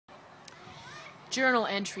journal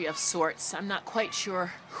entry of sorts. I'm not quite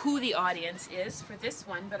sure who the audience is for this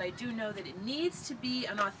one, but I do know that it needs to be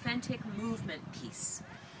an authentic movement piece.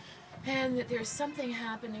 And that there's something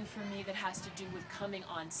happening for me that has to do with coming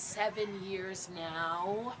on 7 years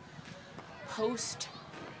now, post-doctoring,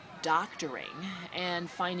 and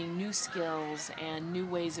finding new skills and new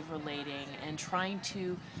ways of relating, and trying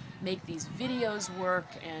to make these videos work,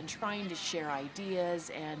 and trying to share ideas,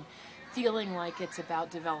 and feeling like it's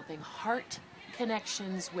about developing heart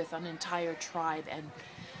connections with an entire tribe, and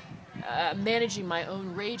managing my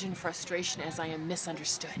own rage and frustration as I am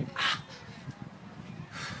misunderstood.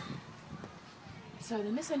 So the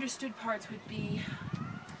misunderstood parts would be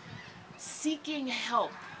seeking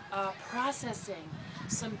help, processing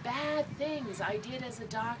some bad things I did as a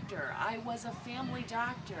doctor. I was a family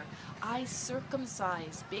doctor. I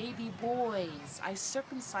circumcised baby boys. I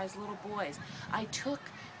circumcised little boys. I took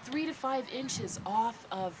 3 to 5 inches off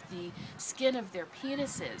of the skin of their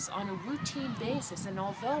penises on a routine basis, and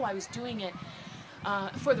although I was doing it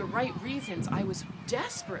for the right reasons, I was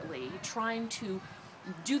desperately trying to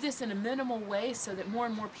do this in a minimal way so that more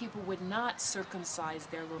and more people would not circumcise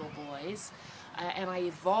their little boys. And I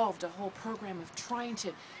evolved a whole program of trying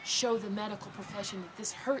to show the medical profession that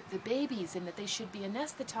this hurt the babies and that they should be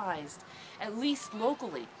anesthetized, at least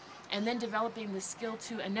locally. And then developing the skill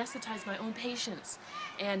to anesthetize my own patients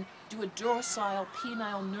and do a dorsal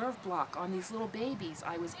penile nerve block on these little babies.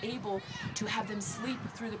 I was able to have them sleep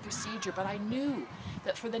through the procedure, but I knew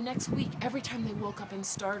that for the next week, every time they woke up and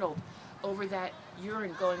startled over that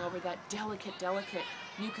urine going over that delicate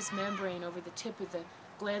mucous membrane over the tip of the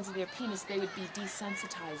glands of their penis, they would be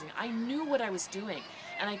desensitizing. I knew what I was doing,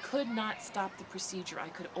 and I could not stop the procedure. I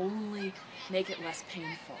could only make it less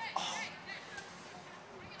painful.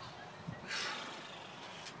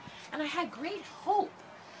 And I had great hope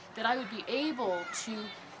that I would be able to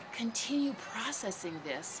continue processing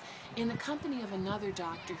this in the company of another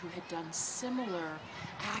doctor who had done similar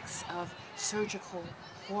acts of surgical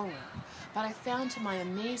horror. But I found to my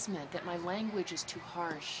amazement that my language is too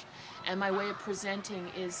harsh and my way of presenting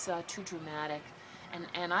is too dramatic.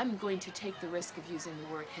 And I'm going to take the risk of using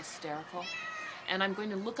the word hysterical. And I'm going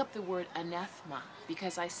to look up the word anathema,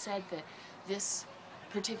 because I said that this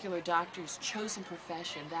particular doctor's chosen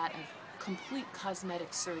profession, that of complete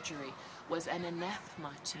cosmetic surgery, was an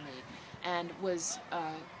anathema to me, and was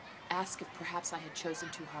asked if perhaps I had chosen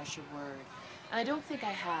too harsh a word. And I don't think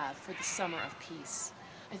I have for the summer of peace.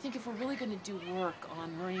 I think if we're really going to do work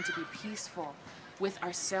on learning to be peaceful with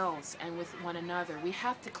ourselves and with one another, we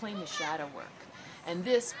have to claim the shadow work. And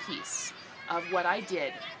this piece of what I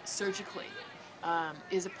did surgically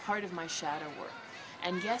is a part of my shadow work.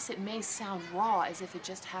 And yes, it may sound raw as if it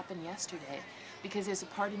just happened yesterday, because there's a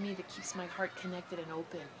part of me that keeps my heart connected and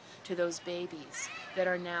open to those babies that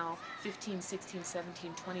are now 15, 16,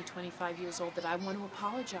 17, 20, 25 years old that I want to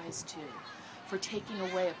apologize to for taking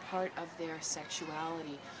away a part of their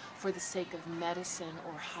sexuality for the sake of medicine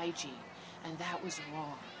or hygiene. And that was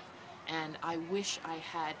wrong. And I wish I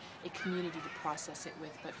had a community to process it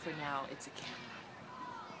with, but for now, it's a camera.